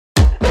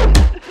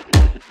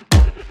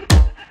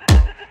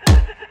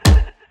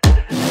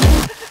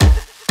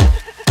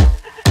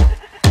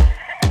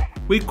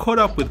we caught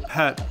up with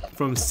Pat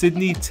from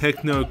Sydney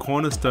techno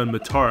cornerstone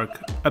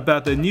Motorik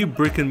about their new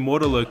brick and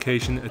mortar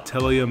location,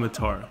 Atelier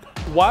Motorik.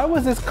 Why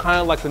was this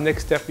kind of like the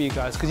next step for you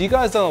guys? Because you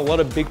guys done a lot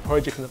of big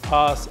projects in the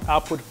past,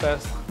 Output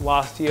Fest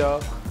last year,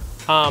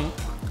 a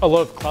lot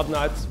of club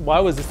nights.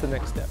 Why was this the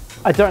next step?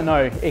 I don't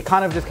know. It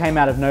kind of just came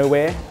out of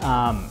nowhere.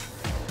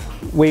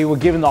 We were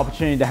given the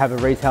opportunity to have a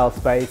retail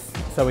space,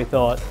 so we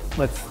thought,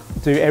 let's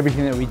do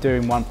everything that we do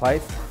in one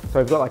place. So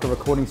we've got like a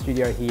recording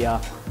studio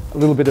here, a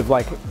little bit of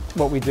like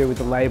what we do with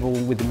the label,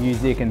 with the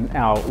music and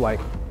our like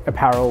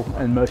apparel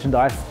and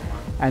merchandise.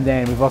 And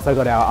then we've also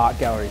got our art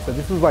gallery. So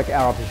this was like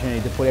our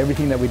opportunity to put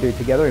everything that we do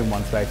together in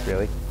one space,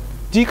 really.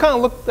 Do you kind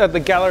of look at the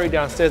gallery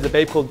downstairs, the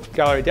Babekuhl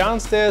gallery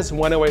downstairs,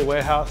 108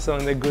 Warehouse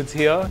selling their goods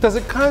here? Does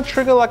it kind of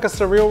trigger like a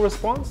surreal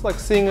response, like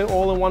seeing it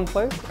all in one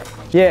place?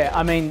 Yeah,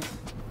 I mean,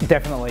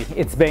 definitely.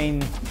 It's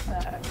been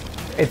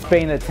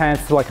a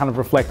chance to like kind of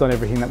reflect on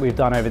everything that we've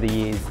done over the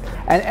years.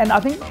 And I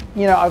think,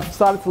 you know, I've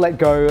started to let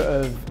go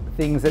of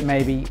things that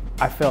maybe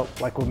I felt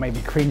like were maybe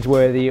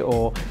cringeworthy,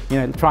 or, you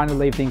know, trying to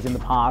leave things in the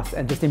past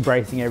and just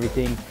embracing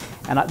everything.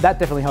 And that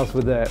definitely helps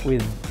with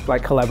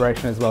like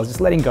collaboration as well,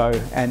 just letting go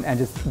and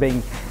just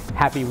being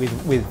happy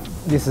with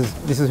this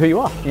is who you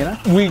are, you know?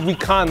 We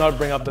can't not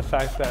bring up the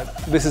fact that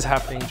this is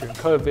happening during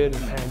COVID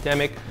and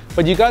pandemic,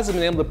 but you guys have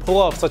been able to pull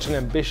off such an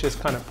ambitious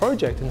kind of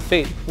project and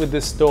feat with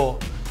this store.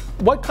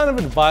 What kind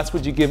of advice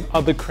would you give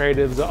other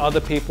creatives or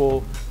other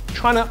people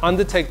trying to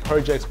undertake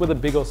projects, whether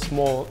big or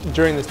small,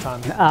 during this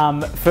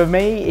time? For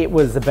me, it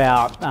was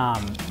about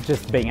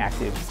just being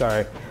active.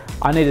 So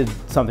I needed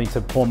something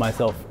to pour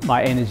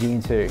my energy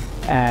into,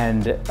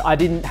 and I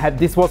didn't have,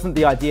 this wasn't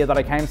the idea that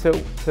I came to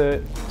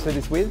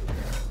this with,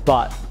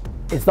 but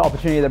it's the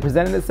opportunity that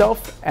presented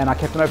itself, and I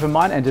kept an open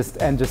mind and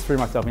just threw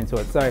myself into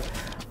it. So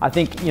I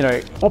think, you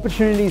know,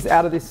 opportunities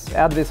out of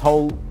this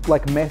whole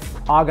like mess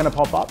are going to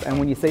pop up, and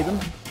when you see them,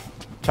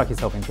 chuck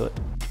yourself into it.